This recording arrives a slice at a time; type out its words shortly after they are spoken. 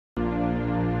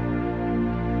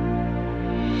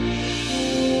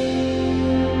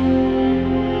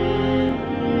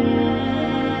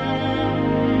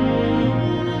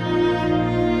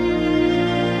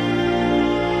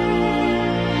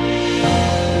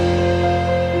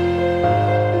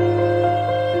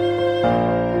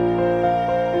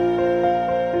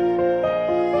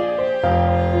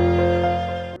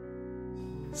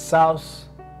South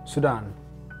Sudan,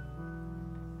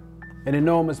 an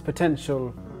enormous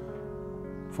potential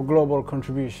for global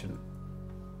contribution.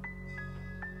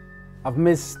 I've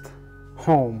missed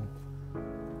home.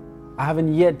 I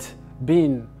haven't yet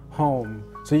been home,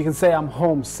 so you can say I'm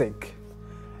homesick.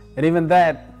 And even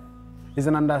that is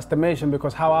an underestimation,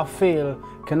 because how I feel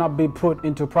cannot be put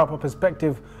into proper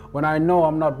perspective when I know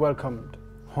I'm not welcomed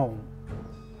home.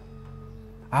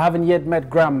 I haven't yet met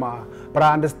Grandma, but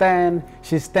I understand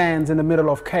she stands in the middle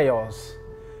of chaos.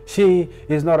 She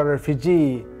is not a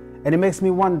refugee, and it makes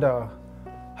me wonder,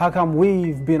 how come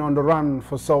we've been on the run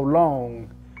for so long,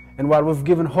 and while we've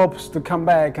given hopes to come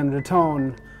back and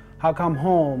return, how come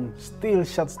home still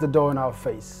shuts the door in our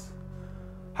face?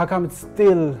 How come it's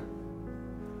still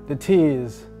the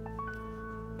tears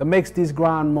that makes this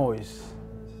ground moist?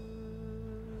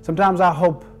 Sometimes I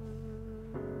hope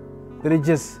that it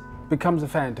just becomes a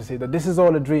fantasy, that this is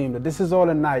all a dream, that this is all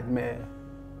a nightmare.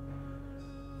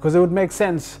 Because it would make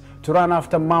sense to run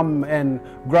after Mom and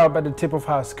grab at the tip of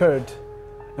her skirt,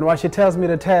 and while she tells me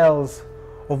the tales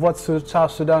of what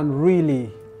South Sudan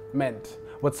really meant,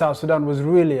 what South Sudan was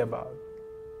really about.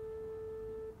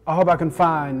 I hope I can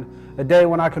find a day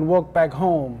when I can walk back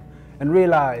home and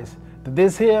realize that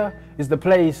this here is the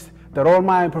place that all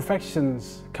my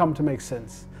imperfections come to make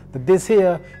sense. That this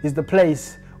here is the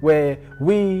place where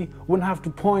we wouldn't have to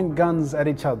point guns at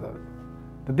each other.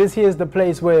 That this here is the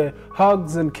place where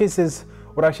hugs and kisses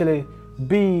would actually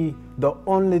be the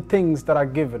only things that are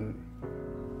given.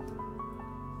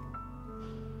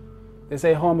 They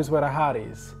say home is where the heart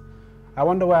is. I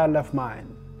wonder where I left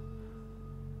mine.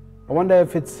 I wonder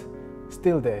if it's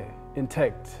still there,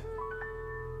 intact.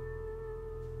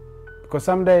 Because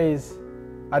some days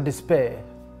I despair.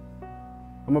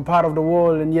 I'm a part of the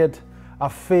world, and yet I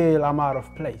feel I'm out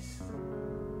of place.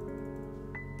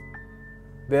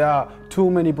 There are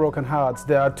too many broken hearts.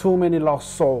 There are too many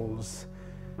lost souls.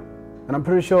 And I'm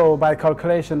pretty sure by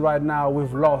calculation right now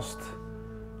we've lost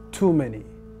too many.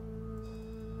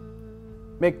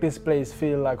 Make this place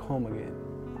feel like home again,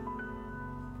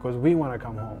 because we want to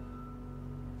come home.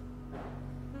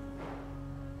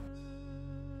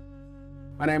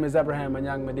 My name is Abraham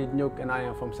Anyang Madid Nouk, and I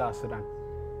am from South Sudan.